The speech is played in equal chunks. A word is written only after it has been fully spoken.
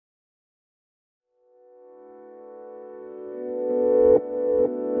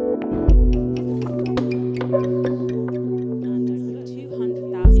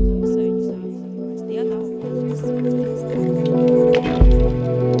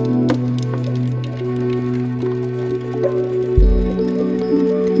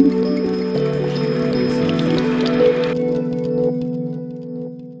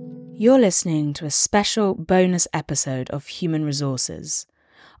listening to a special bonus episode of Human Resources.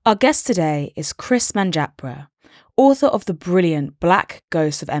 Our guest today is Kris Manjapra, author of the brilliant Black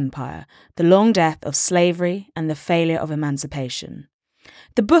Ghost of Empire, The Long Death of Slavery and the Failure of Emancipation.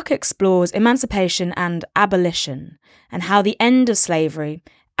 The book explores emancipation and abolition, and how the end of slavery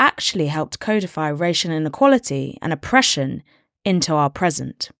actually helped codify racial inequality and oppression into our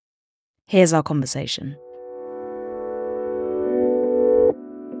present. Here's our conversation.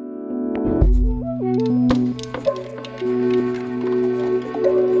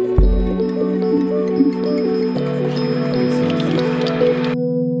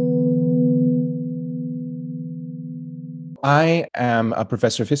 I am a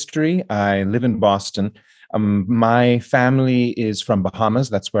professor of history. I live in Boston. My family is from Bahamas.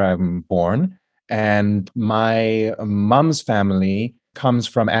 That's where I'm born. And my mom's family comes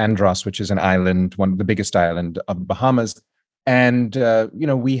from Andros, which is an island, one of the biggest island of Bahamas. And,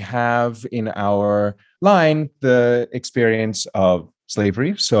 we have in our line the experience of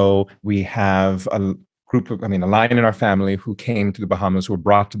slavery. So we have a line in our family who came to the Bahamas, who were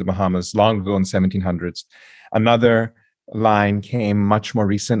brought to the Bahamas long ago in the 1700s. Another line came much more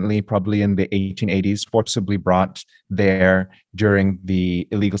recently, probably in the 1880s, forcibly brought there during the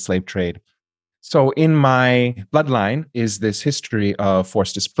illegal slave trade. So in my bloodline is this history of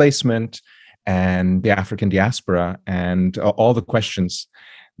forced displacement and the African diaspora and all the questions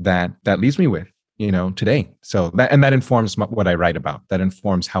that leaves me with, today. So that informs what I write about. That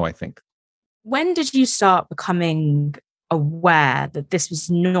informs how I think. When did you start becoming aware that this was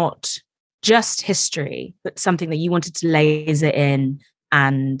not just history, but something that you wanted to laser in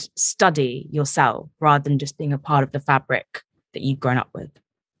and study yourself rather than just being a part of the fabric that you've grown up with?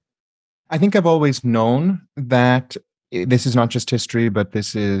 I think I've always known that this is not just history, but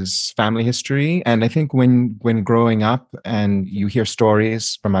this is family history. And I think when growing up and you hear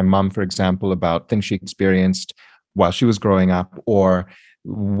stories from my mom, for example, about things she experienced while she was growing up, or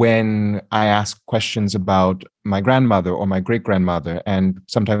when I ask questions about my grandmother or my great-grandmother, and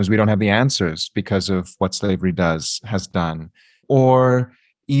sometimes we don't have the answers because of what slavery has done, or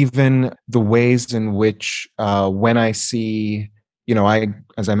even the ways in which when I see,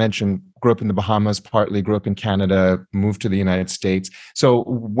 as I mentioned, grew up in the Bahamas, partly grew up in Canada, moved to the United States. So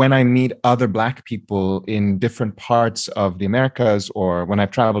when I meet other Black people in different parts of the Americas, or when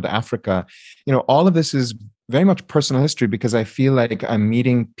I've traveled to Africa, all of this is very much personal history, because I feel like I'm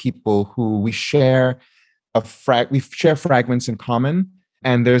meeting people who we share fragments in common,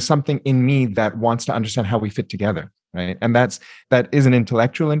 and there's something in me that wants to understand how we fit together, right? And that is an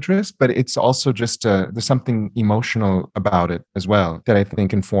intellectual interest, but it's also just there's something emotional about it as well that I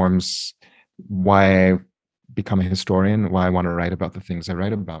think informs why I become a historian, why I want to write about the things I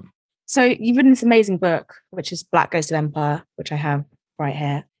write about. So you've written this amazing book, which is Black Ghost of Empire, which I have right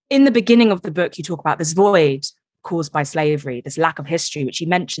here. In the beginning of the book, you talk about this void caused by slavery, this lack of history, which you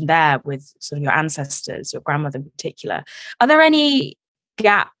mentioned there with sort of your ancestors, your grandmother in particular. Are there any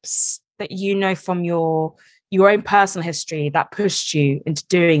gaps that you know from your own personal history that pushed you into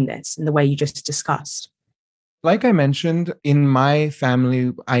doing this in the way you just discussed? Like I mentioned, in my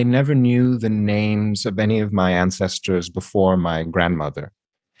family, I never knew the names of any of my ancestors before my grandmother.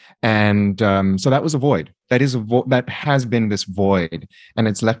 And so that was a void. That has been this void, and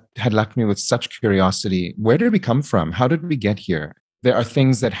had left me with such curiosity. Where did we come from? How did we get here? There are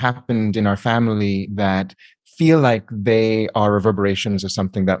things that happened in our family that feel like they are reverberations of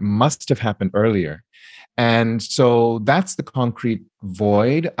something that must have happened earlier. And so that's the concrete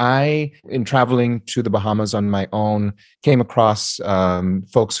void. In traveling to the Bahamas on my own, came across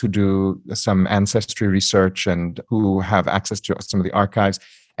folks who do some ancestry research and who have access to some of the archives.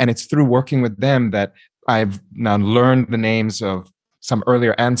 And it's through working with them that I've now learned the names of some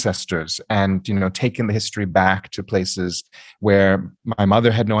earlier ancestors and, taken the history back to places where my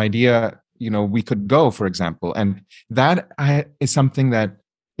mother had no idea, we could go, for example. And that is something that,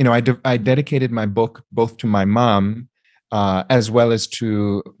 I dedicated my book both to my mom as well as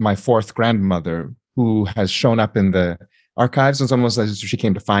to my fourth grandmother, who has shown up in the archives. It's almost as if she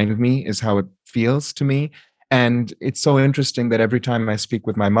came to find me, is how it feels to me. And it's so interesting that every time I speak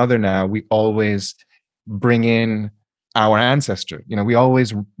with my mother now, we always bring in our ancestor. We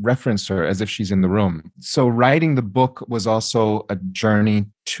always reference her as if she's in the room. So writing the book was also a journey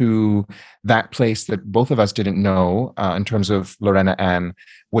to that place that both of us didn't know, in terms of Lorena Ann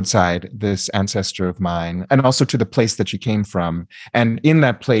Woodside, this ancestor of mine, and also to the place that she came from. And in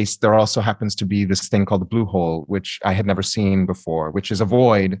that place, there also happens to be this thing called the Blue Hole, which I had never seen before, which is a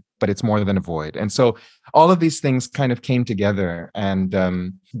void, but it's more than a void. And so all of these things kind of came together, and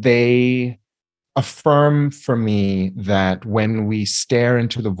they affirm for me that when we stare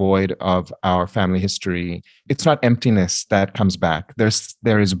into the void of our family history, it's not emptiness that comes back.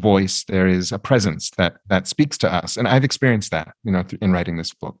 There is voice, there is a presence that speaks to us, and I've experienced that, in writing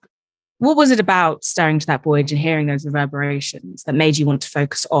this book. What was it about staring to that void and hearing those reverberations that made you want to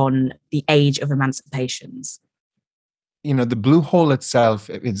focus on the age of emancipations? The blue hole itself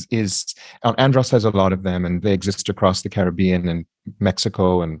is Andros has a lot of them, and they exist across the Caribbean and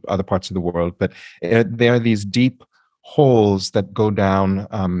Mexico and other parts of the world. But there are these deep holes that go down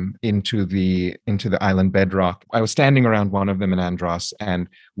into the island bedrock. I was standing around one of them in Andros, and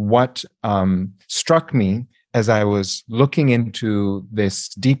what struck me as I was looking into this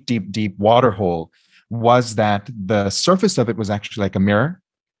deep, deep, deep water hole was that the surface of it was actually like a mirror.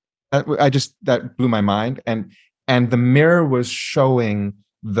 That blew my mind, and the mirror was showing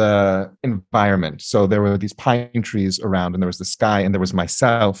the environment. So there were these pine trees around, and there was the sky, and there was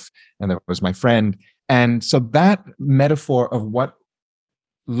myself, and there was my friend. And so that metaphor of what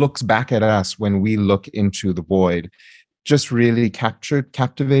looks back at us when we look into the void just really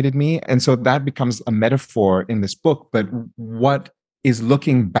captivated me. And so that becomes a metaphor in this book. But what is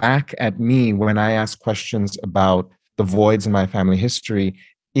looking back at me when I ask questions about the voids in my family history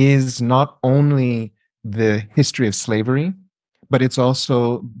is not only the history of slavery, but it's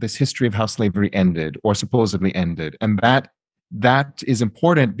also this history of how slavery ended or supposedly ended. And that is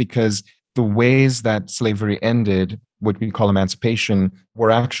important because the ways that slavery ended, what we call emancipation, were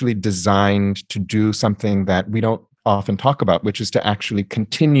actually designed to do something that we don't often talk about, which is to actually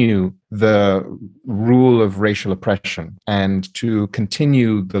continue the rule of racial oppression and to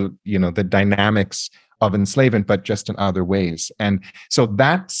continue the dynamics of enslavement, but just in other ways. And so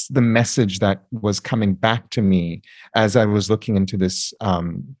that's the message that was coming back to me as I was looking into this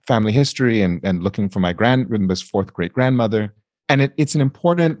family history and looking for this fourth great grandmother. And it's an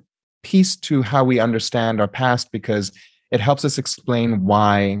important piece to how we understand our past because it helps us explain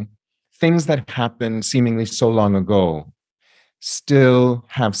why things that happened seemingly so long ago still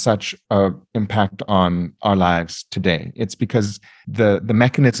have such an impact on our lives today. It's because the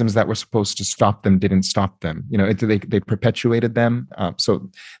mechanisms that were supposed to stop them didn't stop them. They perpetuated them. So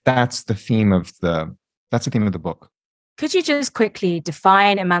that's the theme of the book. Could you just quickly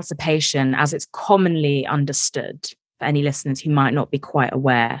define emancipation as it's commonly understood for any listeners who might not be quite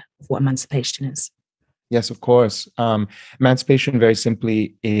aware of what emancipation is? Yes, of course. Emancipation, very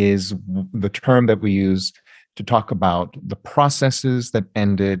simply, is the term that we use to talk about the processes that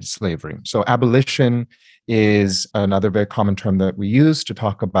ended slavery. So abolition is another very common term that we use to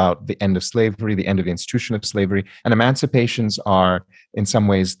talk about the end of slavery, the end of the institution of slavery. And emancipations are, in some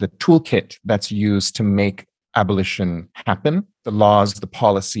ways, the toolkit that's used to make abolition happen. The laws, the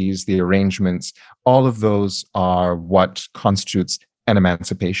policies, the arrangements, all of those are what constitutes an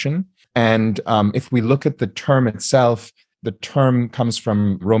emancipation. And if we look at the term itself, the term comes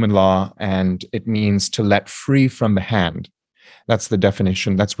from Roman law, and it means to let free from the hand. That's the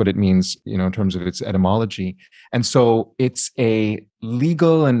definition. That's what it means, in terms of its etymology. And so it's a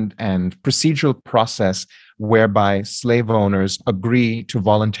legal and procedural process whereby slave owners agree to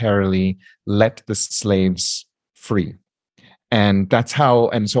voluntarily let the slaves free. And that's how,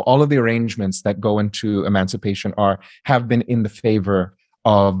 and so all of the arrangements that go into emancipation have been in the favor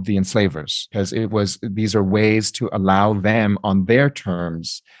of the enslavers, because these are ways to allow them on their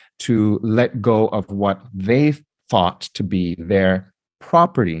terms to let go of what they thought to be their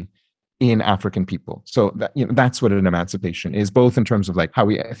property in African people. So that's what an emancipation is, both in terms of like how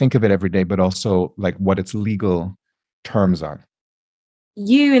we think of it every day, but also like what its legal terms are.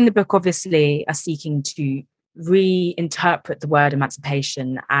 You in the book obviously are seeking to reinterpret the word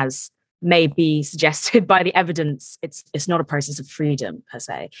emancipation as may be suggested by the evidence. It's not a process of freedom per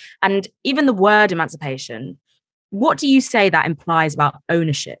se. And even the word emancipation, what do you say that implies about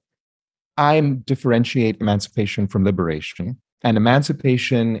ownership? I differentiate emancipation from liberation. And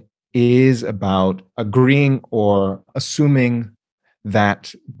emancipation is about agreeing or assuming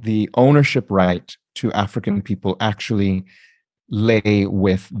that the ownership right to African people actually lay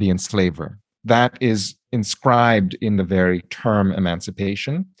with the enslaver. That is inscribed in the very term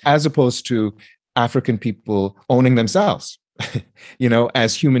emancipation, as opposed to African people owning themselves,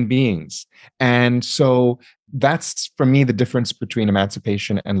 as human beings. And so that's, for me, the difference between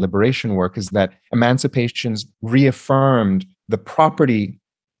emancipation and liberation work, is that emancipations reaffirmed the property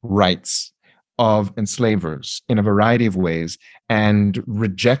rights of enslavers in a variety of ways and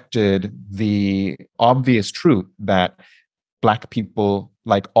rejected the obvious truth that Black people,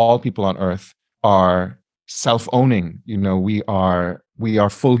 like all people on earth, are self-owning. We are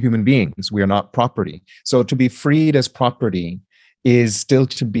full human beings. We are not property. So to be freed as property is still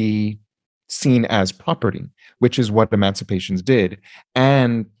to be seen as property, which is what emancipations did.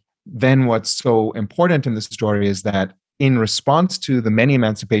 And then what's so important in this story is that in response to the many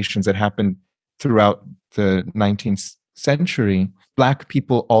emancipations that happened throughout the 19th century, Black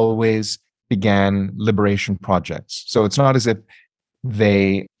people always began liberation projects. So it's not as if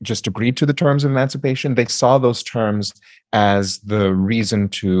they just agreed to the terms of emancipation. They saw those terms as the reason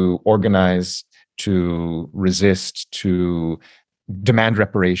to organize, to resist, to demand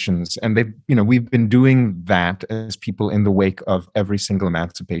reparations. And we've been doing that as people in the wake of every single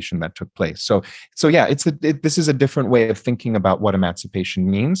emancipation that took place. So yeah, this is a different way of thinking about what emancipation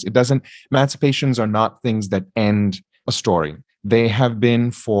means. Emancipations are not things that end a story. They have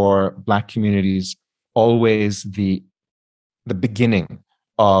been for Black communities always the beginning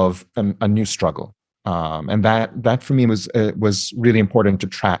of a new struggle. And that for me was really important to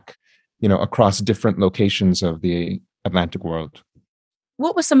track, across different locations of the Atlantic world.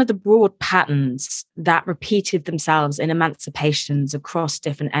 What were some of the broad patterns that repeated themselves in emancipations across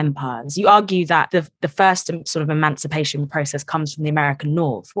different empires? You argue that the first sort of emancipation process comes from the American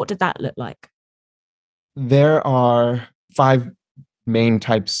North. What did that look like? There are 5 main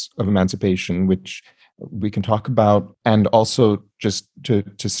types of emancipation, which we can talk about, and also just to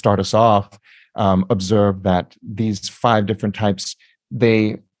start us off, observe that these 5 different types,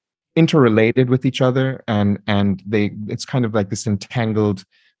 they interrelated with each other, and it's kind of like this entangled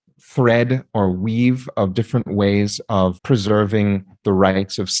thread or weave of different ways of preserving the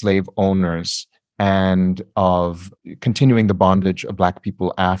rights of slave owners and of continuing the bondage of Black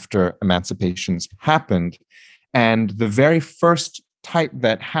people after emancipations happened. And the very first type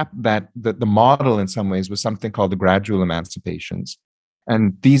that the model in some ways was something called the gradual emancipations.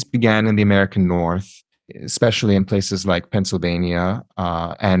 And these began in the American North, especially in places like Pennsylvania.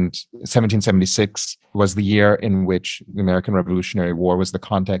 And 1776 was the year in which the American Revolutionary War was the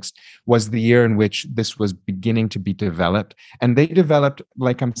context, was the year in which this was beginning to be developed. And they developed,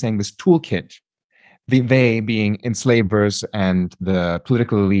 like I'm saying, this toolkit. They being enslavers and the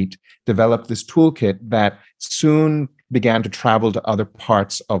political elite developed this toolkit that soon began to travel to other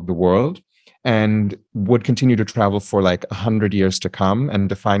parts of the world and would continue to travel for like 100 years to come and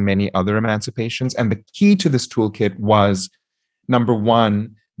define many other emancipations. And the key to this toolkit was, number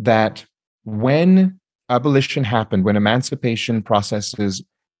one, that when abolition happened, when emancipation processes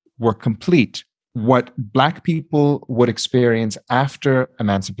were complete, what Black people would experience after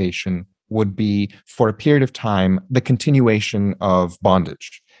emancipation would be, for a period of time, the continuation of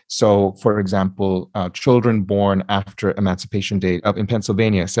bondage. So, for example, children born after Emancipation Day in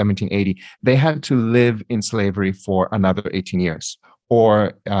Pennsylvania, 1780, they had to live in slavery for another 18 years,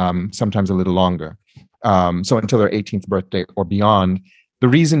 or sometimes a little longer. So until their 18th birthday or beyond. The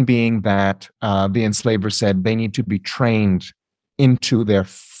reason being that the enslavers said they need to be trained into their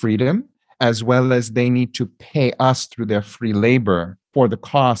freedom, as well as they need to pay us through their free labor for the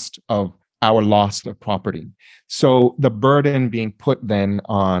cost of our loss of property. So the burden being put then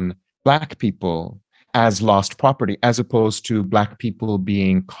on Black people as lost property, as opposed to Black people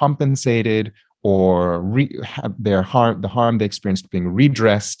being compensated or the harm they experienced being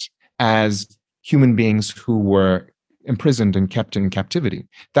redressed as human beings who were imprisoned and kept in captivity.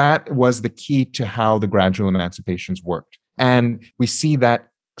 That was the key to how the gradual emancipations worked. And we see that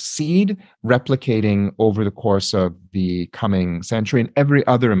seed replicating over the course of the coming century and every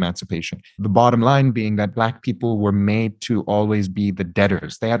other emancipation. The bottom line being that Black people were made to always be the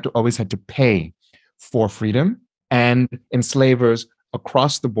debtors. They always had to pay for freedom, and enslavers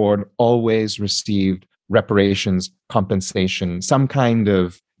across the board always received reparations, compensation, some kind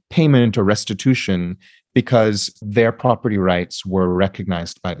of payment or restitution because their property rights were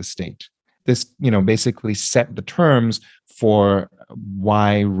recognized by the state. This, basically set the terms for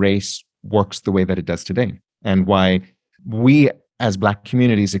why race works the way that it does today, and why we as Black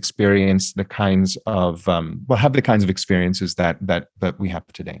communities experience the kinds of have the kinds of experiences that we have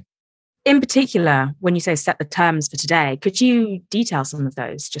today. In particular, when you say set the terms for today, could you detail some of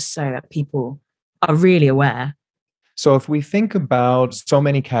those just so that people are really aware? So if we think about so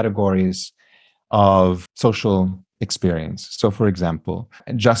many categories of social experience, so for example,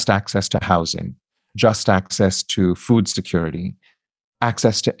 just access to housing, just access to food security,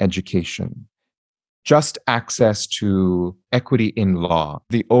 access to education, just access to equity in law,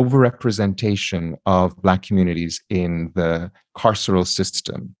 the overrepresentation of Black communities in the carceral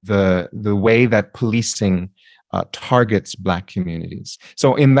system, the way that policing targets Black communities.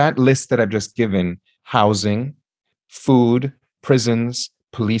 So in that list that I've just given, housing, food, prisons,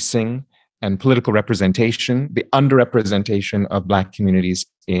 policing, and political representation, the underrepresentation of Black communities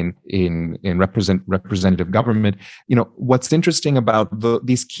in representative government. What's interesting about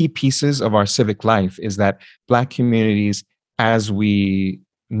these key pieces of our civic life is that Black communities, as we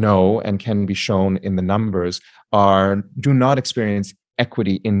know and can be shown in the numbers, do not experience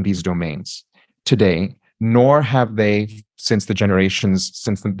equity in these domains today, nor have they since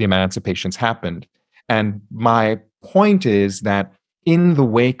the emancipations happened. And my point is that in the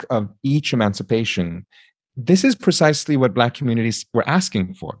wake of each emancipation, this is precisely what Black communities were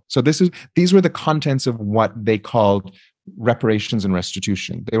asking for. So these were the contents of what they called reparations and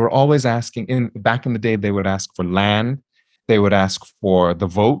restitution. They were always asking, back in the day, they would ask for land, they would ask for the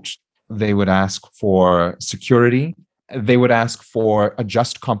vote, they would ask for security, they would ask for a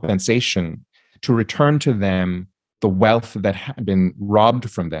just compensation to return to them the wealth that had been robbed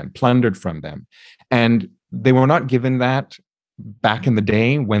from them, plundered from them. And they were not given that back in the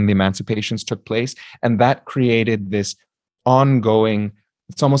day when the emancipations took place. And that created this ongoing,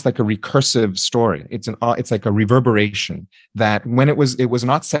 it's almost like a recursive story. It's like a reverberation that when it was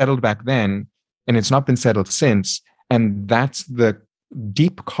not settled back then, and it's not been settled since. And that's the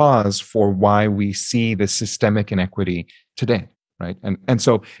deep cause for why we see this systemic inequity today, right? And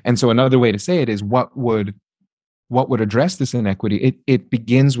so another way to say it is what would address this inequity? It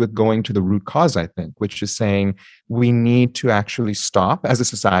begins with going to the root cause, I think, which is saying we need to actually stop as a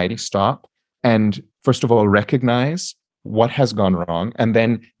society, and first of all, recognize what has gone wrong, and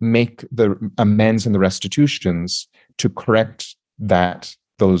then make the amends and the restitutions to correct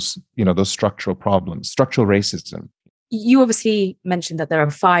those structural problems, structural racism. You obviously mentioned that there are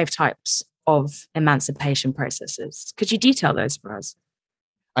 5 types of emancipation processes. Could you detail those for us?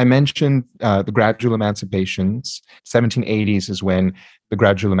 I mentioned the gradual emancipations. 1780s is when the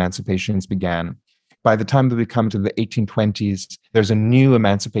gradual emancipations began. By the time that we come to the 1820s, there's a new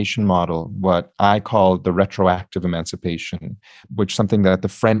emancipation model, what I call the retroactive emancipation, which is something that the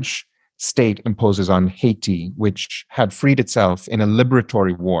French state imposes on Haiti, which had freed itself in a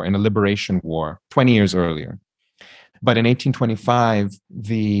liberation war 20 years earlier. But in 1825,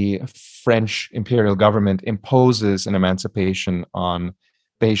 the French imperial government imposes an emancipation on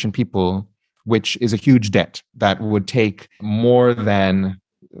the Haitian people, which is a huge debt that would take more than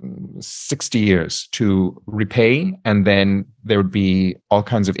 60 years to repay. And then there would be all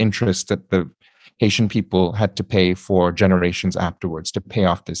kinds of interest that the Haitian people had to pay for generations afterwards to pay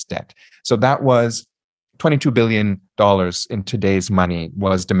off this debt. So that was $22 billion in today's money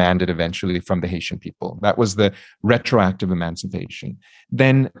was demanded eventually from the Haitian people. That was the retroactive emancipation.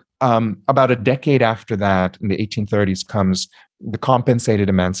 Then about a decade after that, in the 1830s, comes the compensated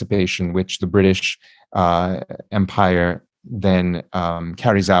emancipation, which the British Empire then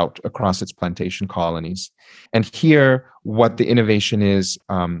carries out across its plantation colonies. And here, what the innovation is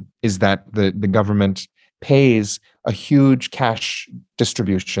that the government pays a huge cash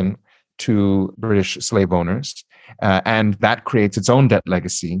distribution to British slave owners. And that creates its own debt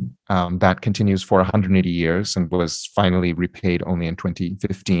legacy that continues for 180 years and was finally repaid only in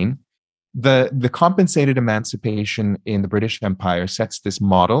 2015. The compensated emancipation in the British Empire sets this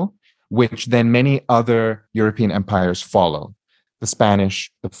model, which then many other European empires follow. The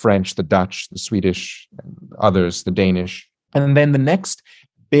Spanish, the French, the Dutch, the Swedish, others, the Danish. And then the next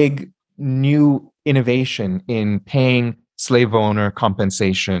big new innovation in paying slave owner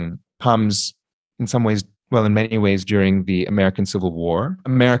compensation comes in many ways during the American Civil War.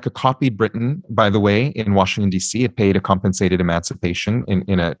 America copied Britain, by the way, in Washington, D.C. It paid a compensated emancipation in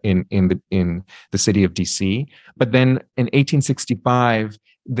the city of D.C. But then in 1865,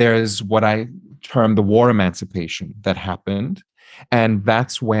 there's what I term the war emancipation that happened. And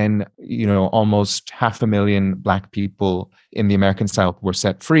that's when, almost 500,000 Black people in the American South were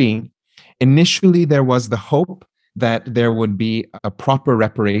set free. Initially, there was the hope that there would be a proper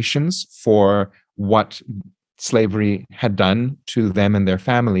reparations for what slavery had done to them and their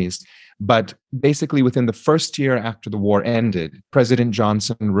families. But basically, within the first year after the war ended, President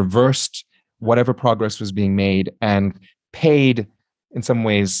Johnson reversed whatever progress was being made and paid, in some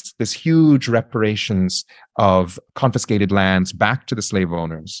ways, this huge reparations of confiscated lands back to the slave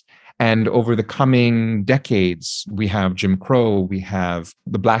owners. And over the coming decades, we have Jim Crow, we have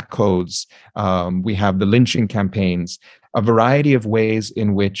the Black Codes, we have the lynching campaigns, a variety of ways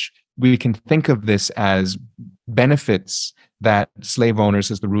in which we can think of this as benefits that slave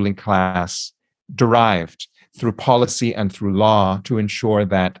owners as the ruling class derived through policy and through law to ensure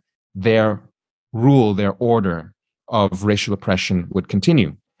that their rule, their order of racial oppression would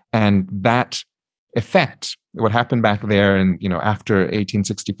continue. And that effect, what happened back there and, after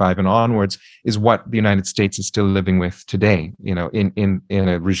 1865 and onwards, is what the United States is still living with today, in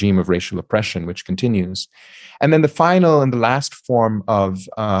a regime of racial oppression, which continues. And then the final and the last form of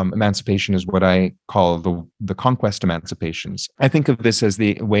emancipation is what I call the conquest emancipations. I think of this as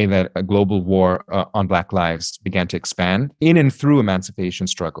the way that a global war on Black lives began to expand in and through emancipation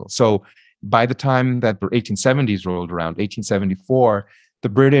struggle. So by the time that the 1870s rolled around, 1874, the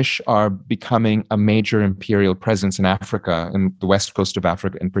British are becoming a major imperial presence in Africa, and the west coast of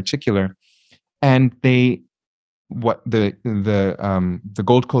Africa in particular. And the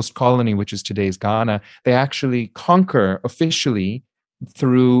Gold Coast colony, which is today's Ghana, they actually conquer officially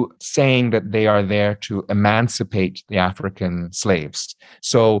through saying that they are there to emancipate the African slaves.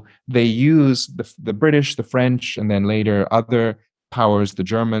 So they use the British, the French, and then later other powers, the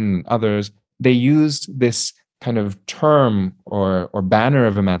German and others, they used this kind of term or banner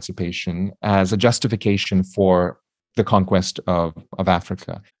of emancipation as a justification for the conquest of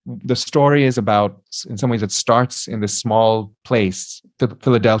Africa. The story is about, in some ways, it starts in this small place,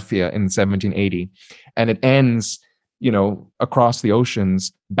 Philadelphia, in 1780, and it ends, across the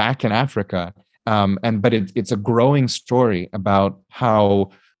oceans back in Africa. But it's a growing story about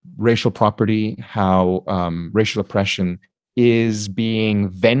how racial property, how racial oppression is being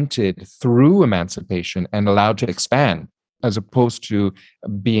vented through emancipation and allowed to expand, as opposed to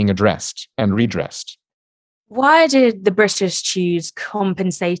being addressed and redressed. Why did the British choose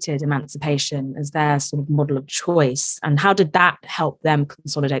compensated emancipation as their sort of model of choice? And how did that help them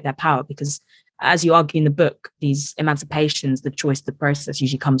consolidate their power? Because as you argue in the book, these emancipations, the choice, the process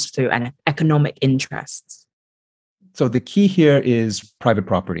usually comes through an economic interests. So the key here is private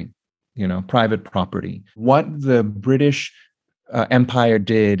property. Private property. What the British Empire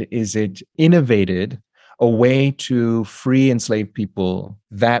did is it innovated a way to free enslaved people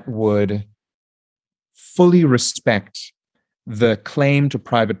that would fully respect the claim to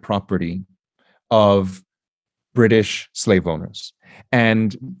private property of British slave owners.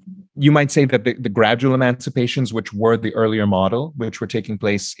 And you might say that the gradual emancipations, which were the earlier model, which were taking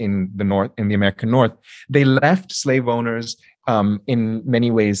place in the North, in the American North, they left slave owners in many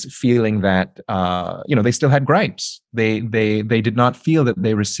ways feeling that they still had gripes. They did not feel that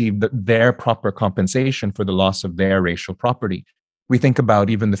they received their proper compensation for the loss of their racial property. We think about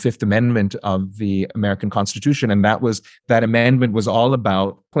even the Fifth Amendment of the American Constitution, and that amendment was all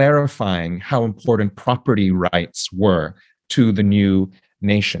about clarifying how important property rights were to the new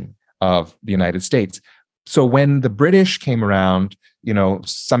nation of the United States. So when the British came around,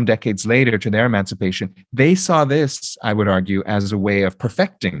 some decades later to their emancipation, they saw this, I would argue, as a way of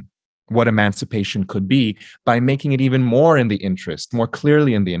perfecting what emancipation could be by making it even more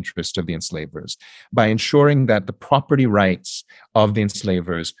clearly in the interest of the enslavers, by ensuring that the property rights of the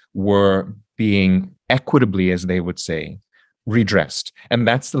enslavers were being equitably, as they would say, redressed. And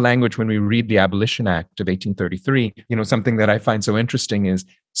that's the language when we read the Abolition Act of 1833. Something that I find so interesting is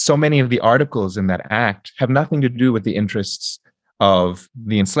so many of the articles in that act have nothing to do with the interests of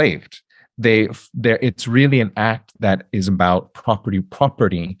the enslaved. It's really an act that is about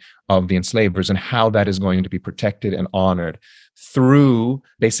property of the enslavers and how that is going to be protected and honored through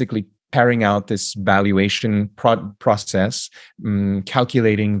basically carrying out this valuation process,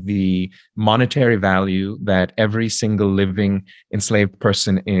 calculating the monetary value that every single living enslaved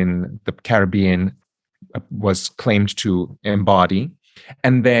person in the Caribbean was claimed to embody,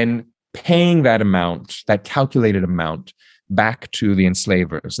 and then paying that amount, that calculated amount, back to the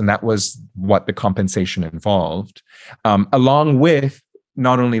enslavers. And that was what the compensation involved, along with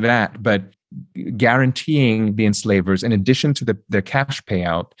not only that, but guaranteeing the enslavers, in addition to their cash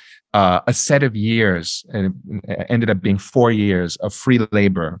payout, a set of years, and it ended up being 4 years of free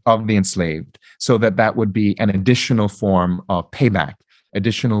labor of the enslaved, so that would be an additional form of payback,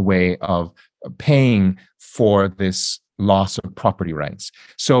 additional way of paying for this loss of property rights.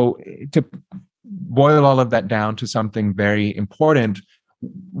 So to boil all of that down to something very important,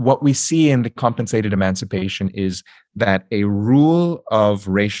 what we see in the compensated emancipation is that a rule of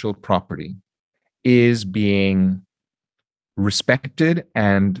racial property is being respected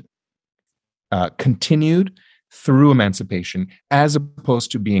and continued through emancipation, as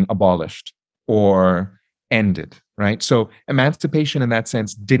opposed to being abolished or ended, right? So emancipation in that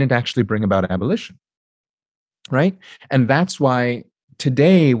sense didn't actually bring about abolition, right? And that's why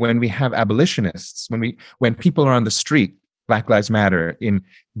today, when we have abolitionists, when people are on the street, Black Lives Matter in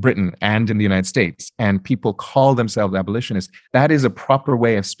Britain and in the United States, and people call themselves abolitionists, that is a proper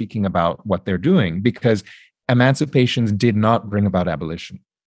way of speaking about what they're doing, because emancipations did not bring about abolition.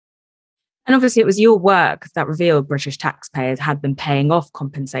 And obviously it was your work that revealed British taxpayers had been paying off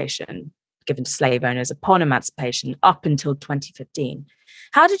compensation. given to slave owners upon emancipation up until 2015.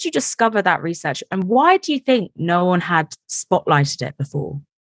 How did you discover that research, and why do you think no one had spotlighted it before?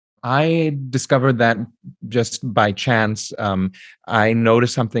 I discovered that just by chance. I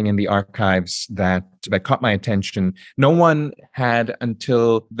noticed something in the archives that caught my attention. No one had,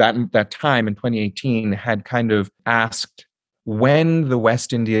 until that time in 2018, had kind of asked when the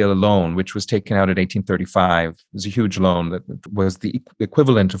West India loan, which was taken out in 1835, was a huge loan that was the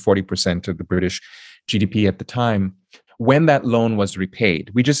equivalent of 40% of the British GDP at the time, when that loan was repaid.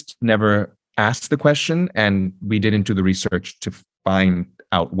 We just never asked the question, and we didn't do the research to find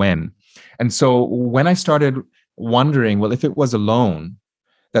out when. And so when I started wondering, well, if it was a loan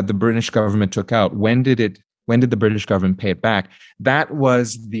that the British government took out, when did the British government pay it back? That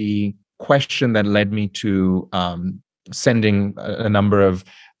was the question that led me to sending a number of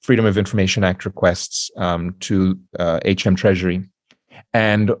Freedom of Information Act requests to HM Treasury,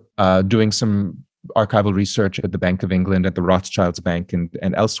 and doing some archival research at the Bank of England, at the Rothschilds Bank,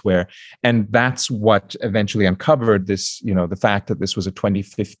 and elsewhere. And that's what eventually uncovered this, the fact that this was a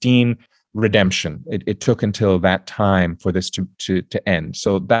 2015 redemption. It took until that time for this to end.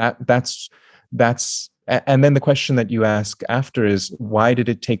 So that's and then the question that you ask after is, why did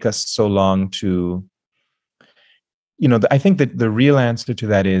it take us so long to, I think that the real answer to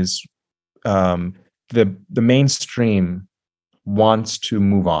that is the mainstream wants to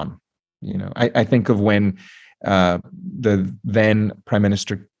move on. I think of when the then Prime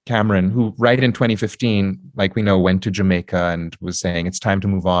Minister Cameron, who right in 2015, like we know, went to Jamaica and was saying it's time to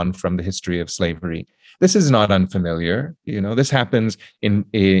move on from the history of slavery. This is not unfamiliar. This happens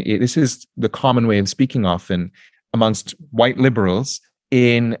this is the common way of speaking often amongst white liberals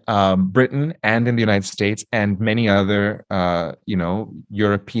in Britain and in the United States and many other,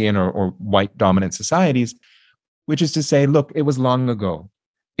 European or white dominant societies, which is to say, look, it was long ago.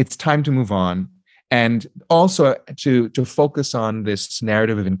 It's time to move on. And also to focus on this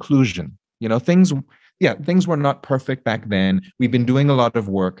narrative of inclusion. Things were not perfect back then. We've been doing a lot of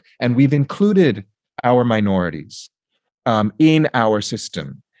work, and we've included our minorities in our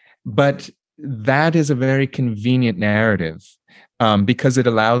system. But that is a very convenient narrative because it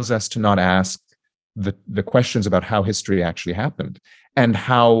allows us to not ask the questions about how history actually happened and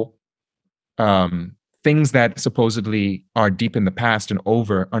how things that supposedly are deep in the past and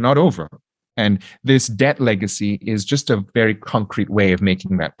over are not over. And this debt legacy is just a very concrete way of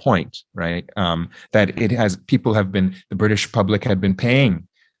making that point, right? That the British public had been paying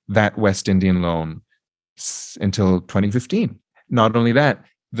that West Indian loan until 2015. Not only that,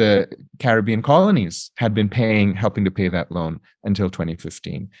 the Caribbean colonies had been helping to pay that loan until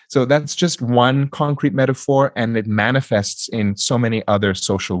 2015. So that's just one concrete metaphor, and it manifests in so many other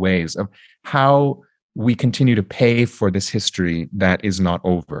social ways of how we continue to pay for this history that is not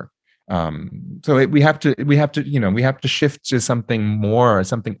over. So we have to shift to something more,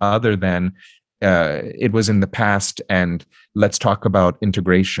 something other than it was in the past, and let's talk about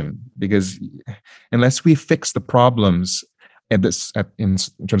integration. Because unless we fix the problems in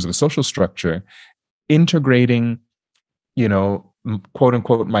terms of the social structure, integrating, quote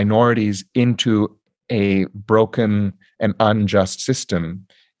unquote, minorities into a broken and unjust system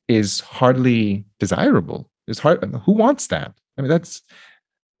is hardly desirable. Who wants that? I mean, that's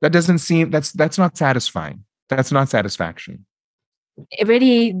not satisfying. That's not satisfaction. It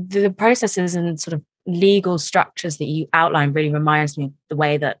really, the processes and sort of legal structures that you outline really reminds me of the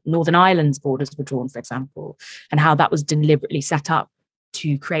way that Northern Ireland's borders were drawn, for example, and how that was deliberately set up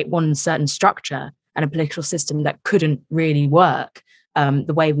to create one certain structure and a political system that couldn't really work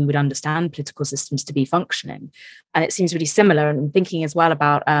the way we would understand political systems to be functioning. And it seems really similar. And I'm thinking as well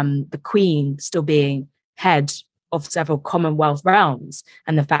about the Queen still being head of several Commonwealth realms,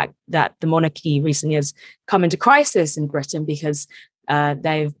 and the fact that the monarchy recently has come into crisis in Britain because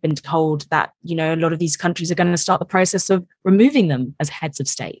they've been told that, a lot of these countries are going to start the process of removing them as heads of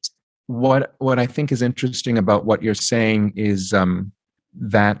state. What I think is interesting about what you're saying is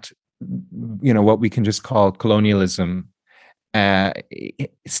that, what we can just call colonialism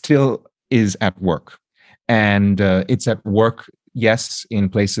still is at work. And it's at work, yes, in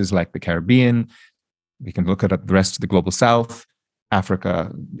places like the Caribbean. We can look at the rest of the global South,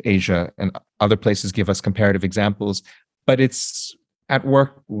 Africa, Asia, and other places give us comparative examples. But it's at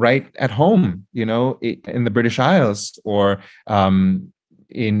work right at home, in the British Isles, or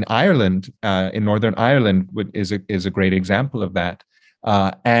in Ireland, in Northern Ireland is a great example of that.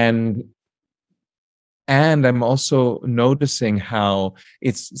 And I'm also noticing how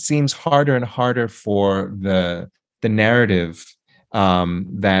it seems harder and harder for the narrative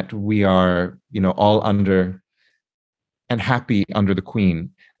that we are, all under and happy under the Queen.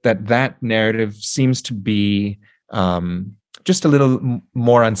 that narrative seems to be just a little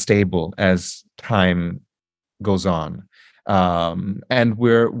more unstable as time goes on. And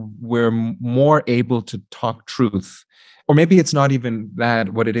we're more able to talk truth, or maybe it's not even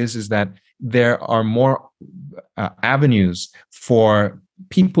that. What it is that there are more avenues for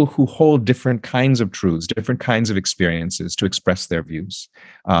people who hold different kinds of truths, different kinds of experiences to express their views.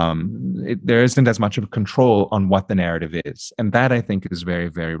 There isn't as much of a control on what the narrative is. And that, I think, is very,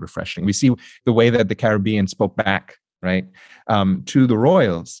 very refreshing. We see the way that the Caribbean spoke back, right, to the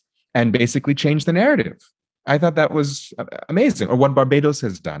royals and basically changed the narrative. I thought that was amazing. Or what Barbados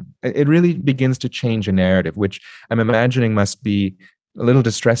has done. It really begins to change a narrative, which I'm imagining must be a little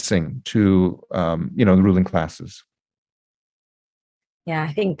distressing to the ruling classes. Yeah,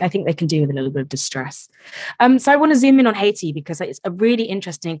 I think they can do with a little bit of distress. So I want to zoom in on Haiti because it's a really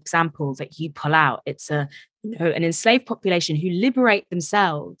interesting example that you pull out. It's an enslaved population who liberate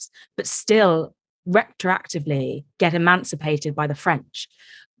themselves, but still retroactively get emancipated by the French.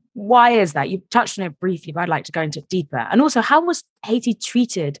 Why is that? You touched on it briefly, but I'd like to go into it deeper. And also, how was Haiti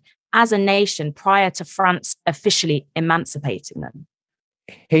treated as a nation prior to France officially emancipating them?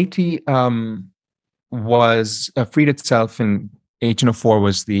 Haiti was freed itself in 1804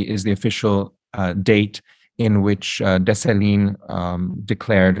 is the official date in which Dessalines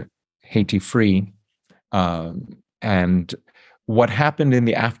declared Haiti free. And what happened in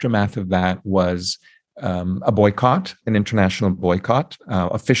the aftermath of that was a boycott, an international boycott,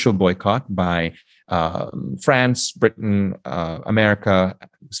 official boycott by France, Britain, America,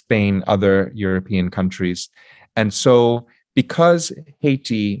 Spain, other European countries. And so because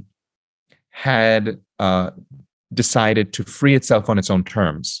Haiti had decided to free itself on its own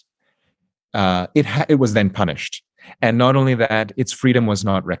terms, it was then punished. And not only that, its freedom was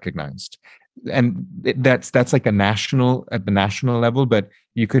not recognized. And that's like at the national level, but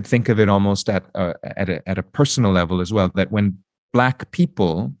you could think of it almost at a personal level as well, that when Black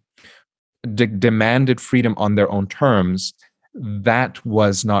people demanded freedom on their own terms, that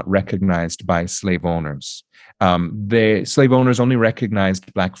was not recognized by slave owners. The slave owners only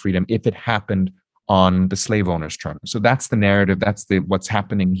recognized Black freedom if it happened on the slave owner's terms. So that's the narrative. That's what's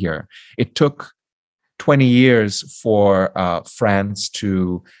happening here. It took 20 years for France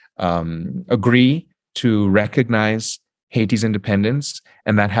to agree to recognize Haiti's independence,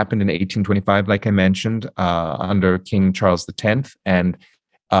 and that happened in 1825, like I mentioned, under King Charles X. And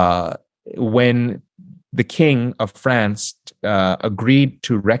when the King of France agreed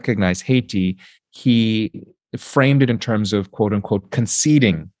to recognize Haiti, he framed it in terms of, quote unquote,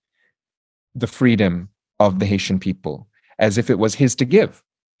 conceding the freedom of the Haitian people, as if it was his to give.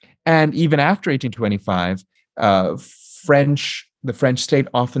 And even after 1825, the French state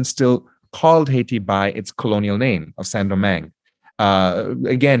often still called Haiti by its colonial name of Saint-Domingue,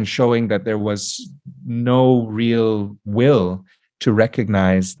 again, showing that there was no real will to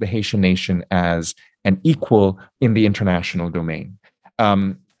recognize the Haitian nation as an equal in the international domain.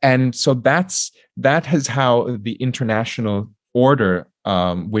 And so that is how the international order,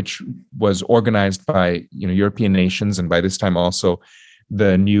 which was organized by European nations, and by this time also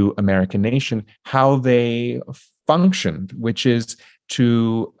the new American nation, how they functioned, which is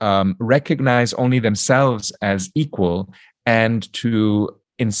to recognize only themselves as equal and to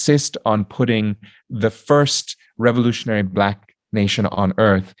insist on putting the first revolutionary Black nation on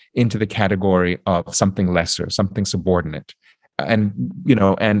earth into the category of something lesser, something subordinate. And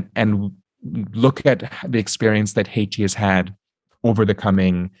look at the experience that Haiti has had over the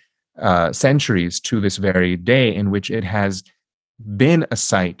coming centuries to this very day, in which it has been a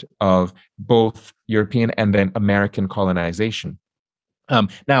site of both European and then American colonization.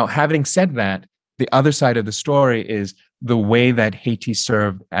 Now, having said that, the other side of the story is the way that Haiti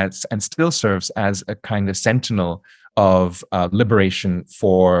served as, and still serves as, a kind of sentinel of liberation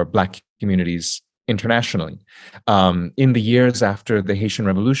for Black communities internationally. In the years after the Haitian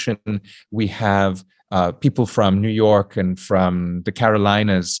Revolution, we have people from New York and from the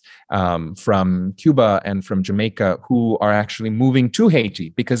Carolinas, from Cuba and from Jamaica, who are actually moving to Haiti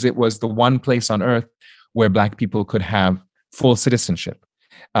because it was the one place on earth where Black people could have full citizenship.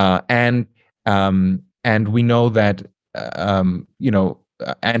 And we know that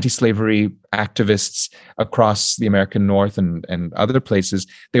anti-slavery activists across the American North and other places,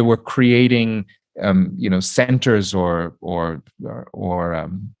 they were creating centers or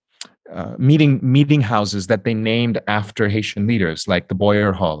meeting houses that they named after Haitian leaders, like the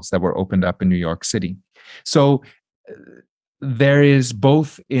Boyer Halls that were opened up in New York City. So there is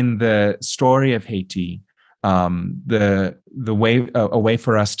both in the story of Haiti the way a way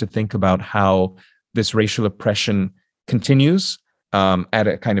for us to think about how this racial oppression continues, at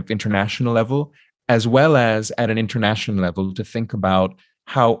a kind of international level, as well as at an international level, to think about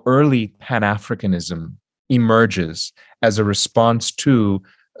how early Pan-Africanism emerges as a response to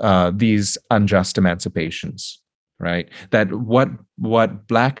these unjust emancipations, right? That what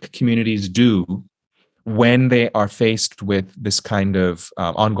Black communities do when they are faced with this kind of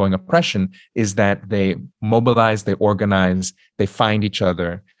ongoing oppression is that they mobilize, they organize, they find each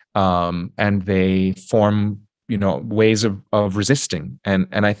other, and they form, ways of resisting. And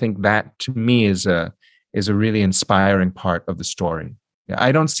I think that, to me, is a really inspiring part of the story.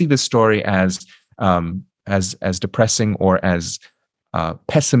 I don't see this story as depressing or as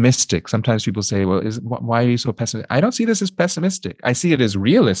pessimistic. Sometimes people say, "Well, why are you so pessimistic?" I don't see this as pessimistic. I see it as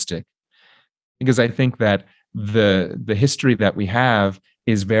realistic, because I think that the history that we have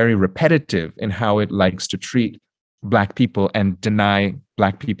is very repetitive in how it likes to treat Black people and deny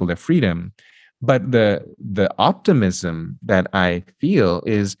Black people their freedom. But the optimism that I feel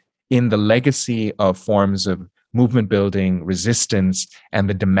is in the legacy of forms of movement building, resistance, and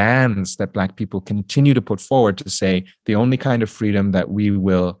the demands that Black people continue to put forward to say the only kind of freedom that we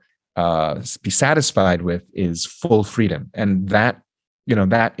will be satisfied with is full freedom. And that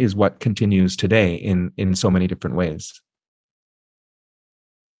is what continues today in so many different ways.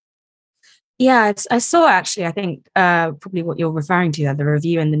 Yeah, I saw, actually, I think probably what you're referring to there, the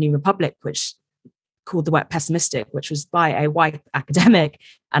review in the New Republic, which called the work pessimistic, which was by a white academic,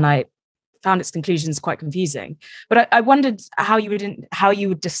 and I found its conclusions quite confusing. But I wondered how you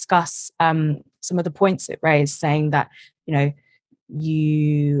would discuss some of the points it raised, saying that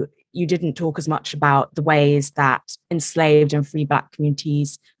you didn't talk as much about the ways that enslaved and free Black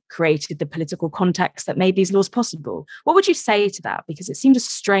communities created the political context that made these laws possible. What would you say to that? Because it seems a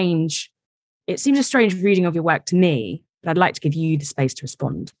strange reading of your work to me, but I'd like to give you the space to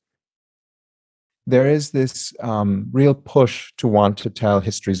respond. There is this real push to want to tell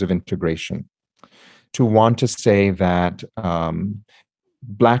histories of integration, to want to say that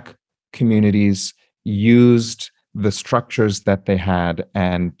Black communities used the structures that they had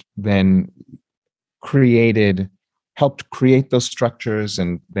and then helped create those structures,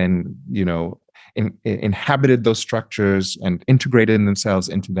 and then, inhabited those structures and integrated themselves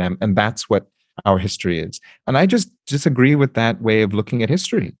into them. And that's what our history is. And I just disagree with that way of looking at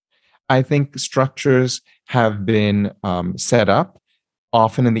history. I think structures have been set up,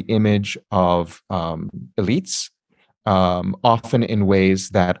 often in the image of elites, often in ways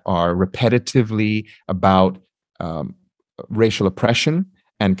that are repetitively about racial oppression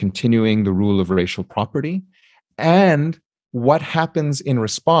and continuing the rule of racial property. And what happens in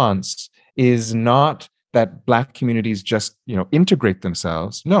response is not that Black communities just, integrate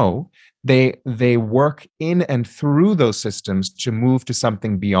themselves. No, they work in and through those systems to move to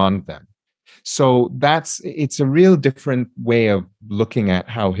something beyond them. So it's a real different way of looking at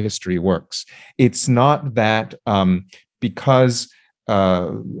how history works. It's not that because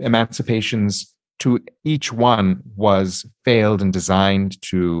emancipations to each one was failed and designed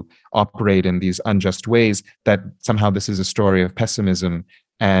to operate in these unjust ways, that somehow this is a story of pessimism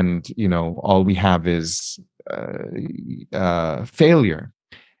and, all we have is failure.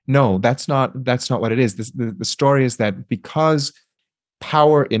 No, that's not what it is. The story is that because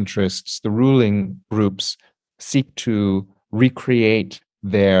power interests, the ruling groups, seek to recreate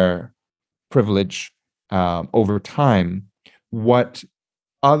their privilege over time, what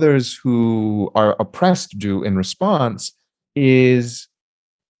others who are oppressed do in response is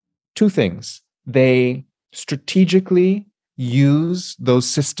two things. They strategically use those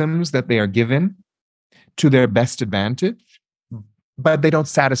systems that they are given to their best advantage, but they don't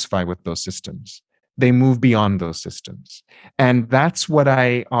satisfy with those systems. They move beyond those systems. And that's what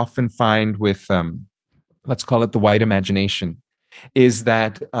I often find with, let's call it the white imagination, is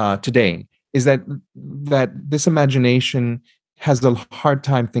that today, is that this imagination has a hard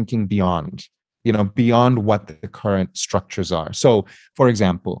time thinking beyond what the current structures are. So, for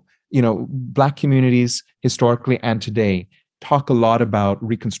example, Black communities historically and today talk a lot about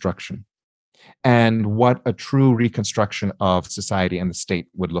reconstruction and what a true reconstruction of society and the state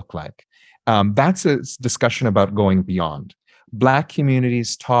would look like. That's a discussion about going beyond. Black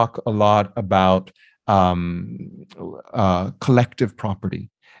communities talk a lot about collective property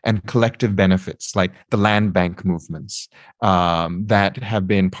and collective benefits, like the land bank movements that have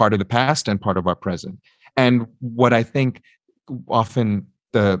been part of the past and part of our present. And what I think often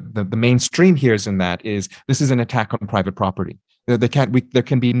the mainstream hears in that is this is an attack on private property. There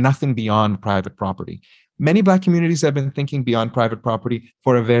can be nothing beyond private property. Many Black communities have been thinking beyond private property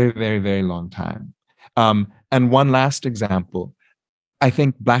for a very, very, very long time. And one last example, I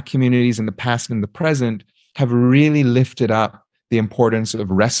think Black communities in the past and the present have really lifted up the importance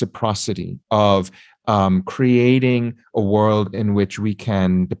of reciprocity, of creating a world in which we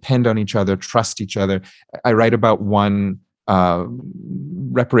can depend on each other, trust each other. I write about one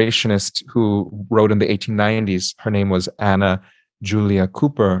reparationist who wrote in the 1890s. Her name was Anna Julia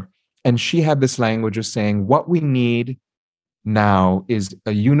Cooper. And she had this language of saying, what we need now is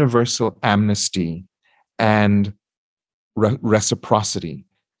a universal amnesty and reciprocity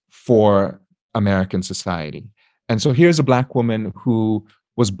for American society. And so here's a Black woman who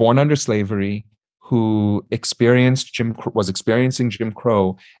was born under slavery, who was experiencing Jim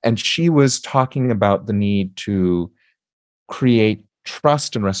Crow, and she was talking about the need to create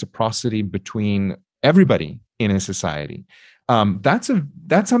trust and reciprocity between everybody in a society. That's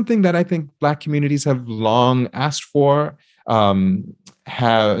something that I think Black communities have long asked for,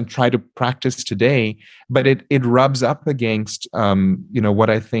 have tried to practice today, but it rubs up against what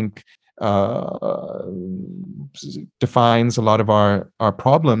I think defines a lot of our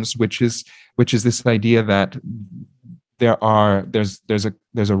problems, which is this idea that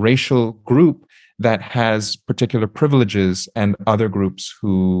there's a racial group that has particular privileges and other groups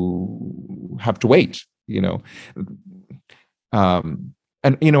who have to wait. And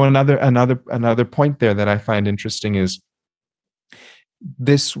another point there that I find interesting is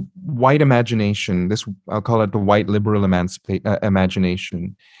this white imagination, I'll call it the white liberal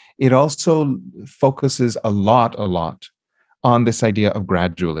imagination. It also focuses a lot on this idea of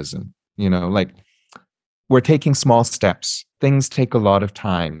gradualism. Like, we're taking small steps. Things take a lot of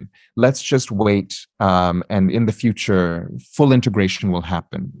time. Let's just wait, and in the future, full integration will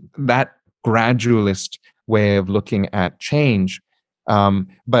happen. That gradualist way of looking at change.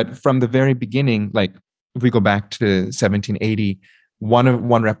 But from the very beginning, like if we go back to 1780, one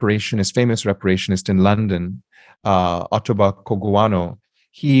famous reparationist in London, Ottobah Koguano,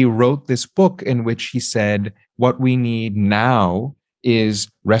 he wrote this book in which he said, what we need now is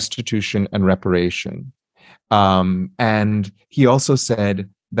restitution and reparation. And he also said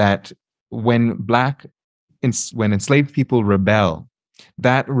that when enslaved people rebel,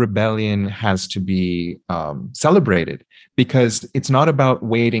 that rebellion has to be celebrated, because it's not about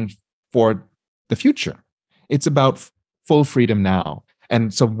waiting for the future. It's about full freedom now.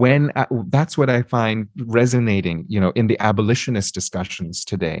 And so that's what I find resonating, in the abolitionist discussions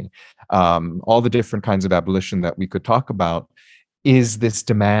today, all the different kinds of abolition that we could talk about, is this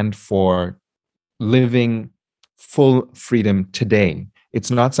demand for living full freedom today. It's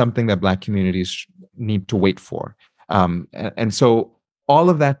not something that Black communities need to wait for. And so all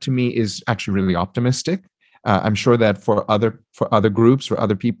of that to me is actually really optimistic. I'm sure that for other groups or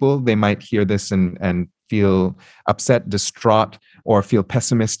other people, they might hear this and feel upset, distraught, or feel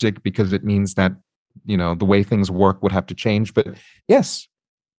pessimistic because it means that, the way things work would have to change. But yes,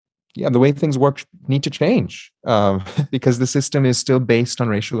 the way things work need to change, because the system is still based on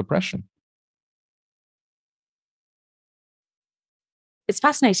racial oppression. It's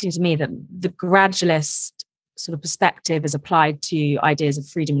fascinating to me that the gradualist sort of perspective is applied to ideas of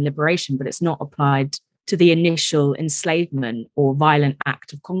freedom and liberation, but it's not applied to the initial enslavement or violent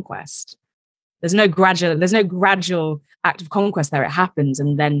act of conquest. There's no gradual act of conquest there. It happens,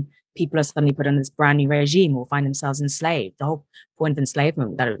 and then people are suddenly put on this brand new regime or find themselves enslaved. The whole point of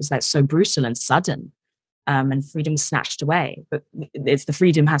enslavement, that it was like so brutal and sudden, and freedom was snatched away. But it's the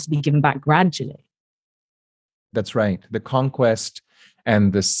freedom has to be given back gradually. That's right. The conquest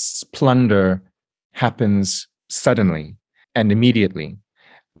and the plunder happens suddenly and immediately,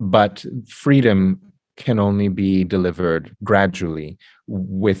 but freedom can only be delivered gradually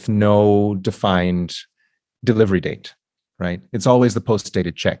with no defined delivery date, right? It's always the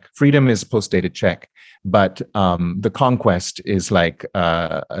post-dated check. Freedom is post-dated check, but the conquest is like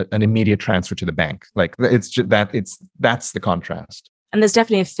an immediate transfer to the bank. Like that's the contrast. And there's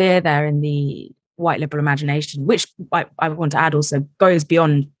definitely a fear there in the white liberal imagination, which I want to add also goes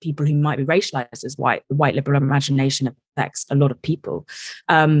beyond people who might be racialized as white. The white liberal imagination affects a lot of people.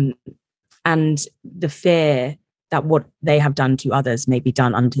 And the fear that what they have done to others may be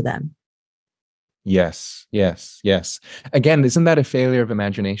done unto them. Yes. Again, isn't that a failure of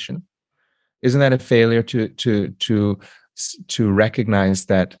imagination? Isn't that a failure to recognize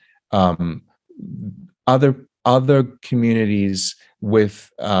that other communities with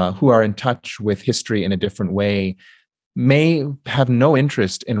who are in touch with history in a different way may have no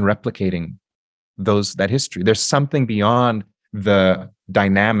interest in replicating that history? There's something beyond the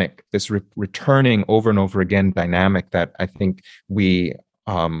dynamic, this returning over and over again dynamic that I think we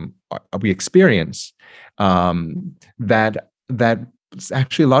experience, that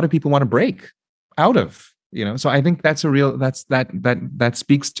actually a lot of people want to break out of. So I think that's that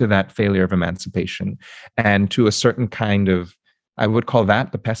speaks to that failure of emancipation and to a certain kind of I would call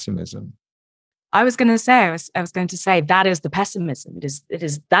that the pessimism. I was going to say, I was going to say that is the pessimism. It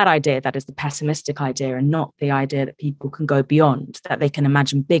is that idea that is the pessimistic idea, and not the idea that people can go beyond, that they can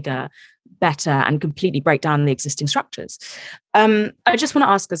imagine bigger, better, and completely break down the existing structures. I just want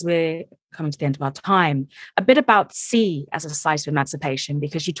to ask, as we're coming to the end of our time, a bit about sea as a site of emancipation,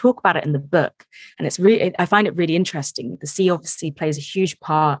 because you talk about it in the book, and I find it really interesting. The sea obviously plays a huge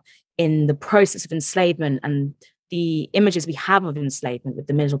part in the process of enslavement and the images we have of enslavement with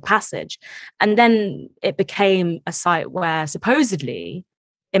the Middle Passage. And then it became a site where supposedly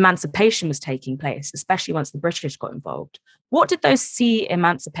emancipation was taking place, especially once the British got involved. What did those sea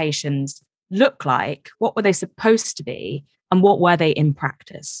emancipations look like? What were they supposed to be? And what were they in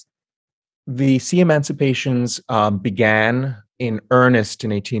practice? The sea emancipations began in earnest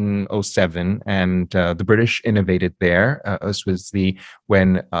in 1807, and the British innovated there. This was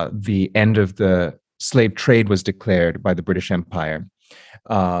when the end of the slave trade was declared by the British Empire.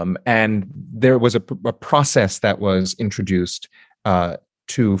 And there was a process that was introduced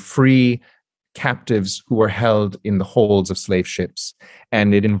to free captives who were held in the holds of slave ships.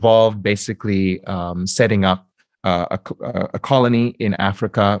 And it involved basically setting up a colony in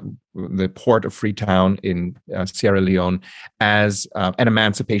Africa, the port of Freetown in Sierra Leone, as an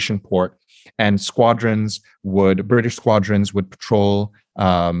emancipation port. And British squadrons would patrol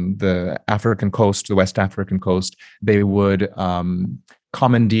the African coast, the West African coast. They would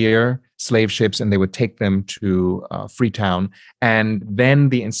commandeer slave ships and they would take them to Freetown. And then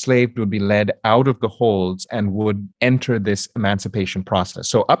the enslaved would be led out of the holds and would enter this emancipation process.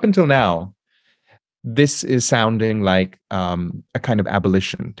 So up until now, this is sounding like a kind of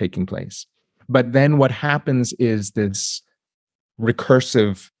abolition taking place. But then what happens is this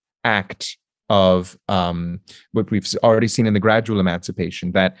recursive act of what we've already seen in the gradual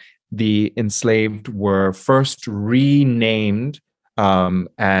emancipation, that the enslaved were first renamed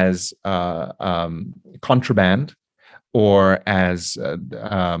as contraband, or as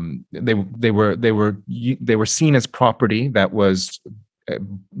they were seen as property that was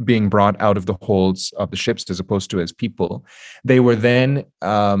being brought out of the holds of the ships as opposed to as people. They were then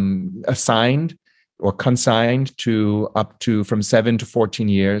assigned or consigned to up to from 7 to 14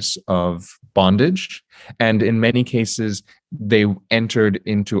 years of bondage. And in many cases, they entered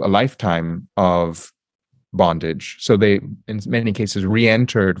into a lifetime of bondage. So they, in many cases,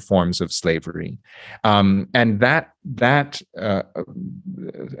 re-entered forms of slavery. And that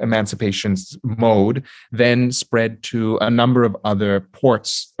emancipation's mode then spread to a number of other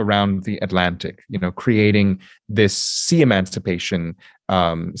ports around the Atlantic, creating this sea emancipation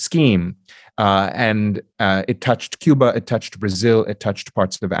scheme. And it touched Cuba, it touched Brazil, it touched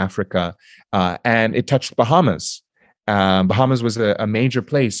parts of Africa, and it touched Bahamas. Bahamas was a major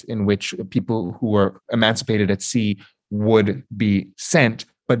place in which people who were emancipated at sea would be sent,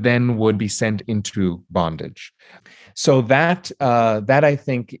 but then would be sent into bondage. So that I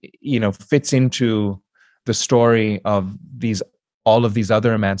think fits into the story of all of these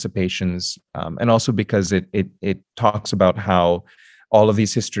other emancipations, and also because it talks about how all of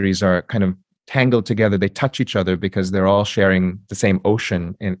these histories are kind of tangled together. They touch each other because they're all sharing the same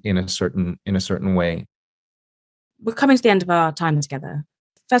ocean in a certain way. We're coming to the end of our time together.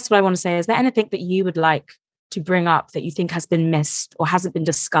 First of all, I want to say, is there anything that you would like to bring up that you think has been missed or hasn't been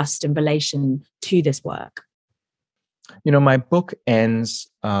discussed in relation to this work? My book ends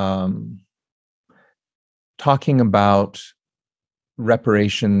talking about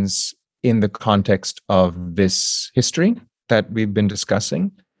reparations in the context of this history that we've been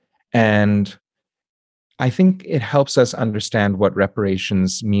discussing. And I think it helps us understand what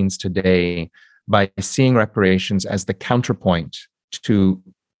reparations means today by seeing reparations as the counterpoint to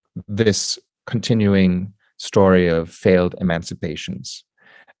this continuing story of failed emancipations.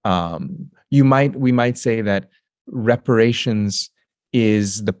 We might say that reparations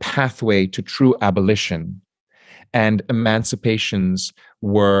is the pathway to true abolition, and emancipations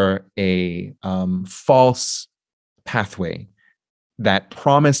were a false pathway that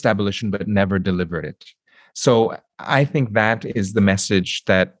promised abolition but never delivered it. So I think that is the message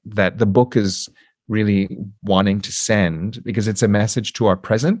that the book is really wanting to send, because it's a message to our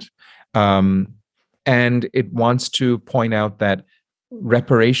present. And it wants to point out that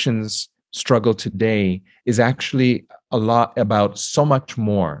reparations struggle today is actually a lot about so much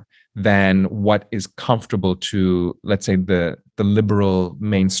more than what is comfortable to, let's say, the liberal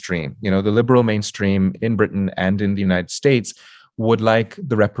mainstream. The liberal mainstream in Britain and in the United States would like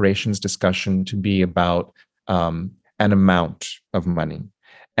the reparations discussion to be about an amount of money,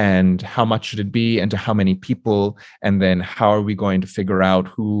 and how much should it be, and to how many people, and then how are we going to figure out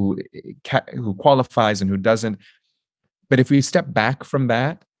who qualifies and who doesn't. But if we step back from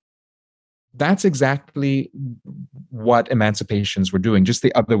that, that's exactly what emancipations were doing, just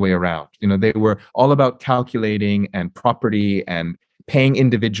the other way around. They were all about calculating and property and paying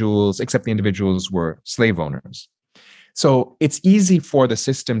individuals, except the individuals were slave owners. So it's easy for the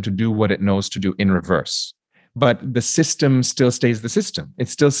system to do what it knows to do in reverse. But the system still stays the system. It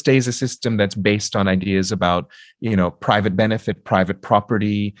still stays a system that's based on ideas about, private benefit, private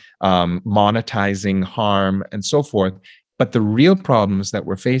property, monetizing harm, and so forth. But the real problems that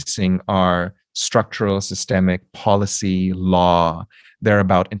we're facing are structural, systemic, policy, law. They're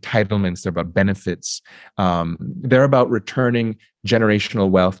about entitlements. They're about benefits. They're about returning generational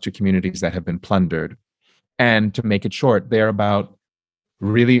wealth to communities that have been plundered. And to make it short, they're about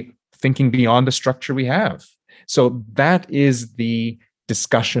really thinking beyond the structure we have. So that is the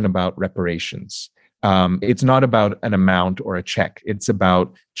discussion about reparations. It's not about an amount or a check. It's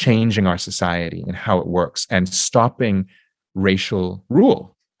about changing our society and how it works and stopping racial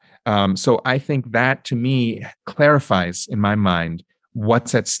rule. So I think that, to me, clarifies in my mind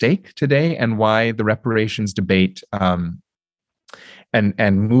what's at stake today and why the reparations debate and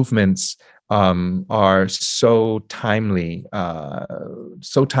movements are so timely,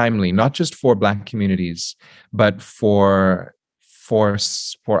 not just for Black communities, but for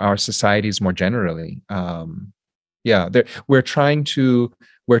our societies more generally. We're trying to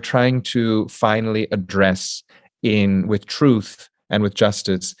finally address with truth and with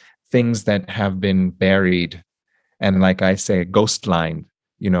justice things that have been buried and, like I say, ghost lined,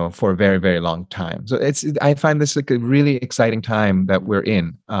 for a very, very long time. So I find this like a really exciting time that we're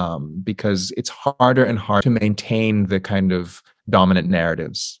in, because it's harder and harder to maintain the kind of dominant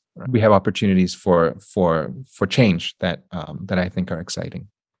narratives. We have opportunities for change that I think are exciting.